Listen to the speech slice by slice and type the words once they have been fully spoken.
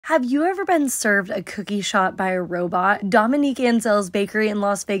Have you ever been served a cookie shot by a robot? Dominique Ansel's bakery in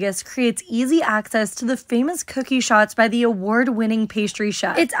Las Vegas creates easy access to the famous cookie shots by the award-winning pastry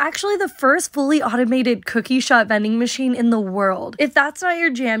chef. It's actually the first fully automated cookie shot vending machine in the world. If that's not your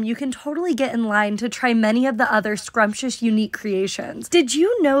jam, you can totally get in line to try many of the other scrumptious, unique creations. Did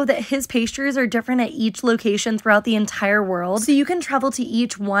you know that his pastries are different at each location throughout the entire world? So you can travel to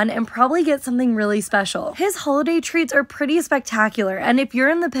each one and probably get something really special. His holiday treats are pretty spectacular, and if you're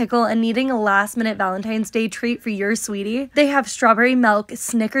in the pickle and needing a last-minute Valentine's Day treat for your sweetie, they have strawberry milk,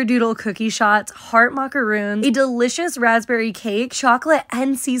 snickerdoodle cookie shots, heart macaroons, a delicious raspberry cake, chocolate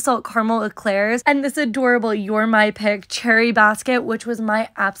and sea salt caramel eclairs, and this adorable You're My Pick cherry basket, which was my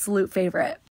absolute favorite.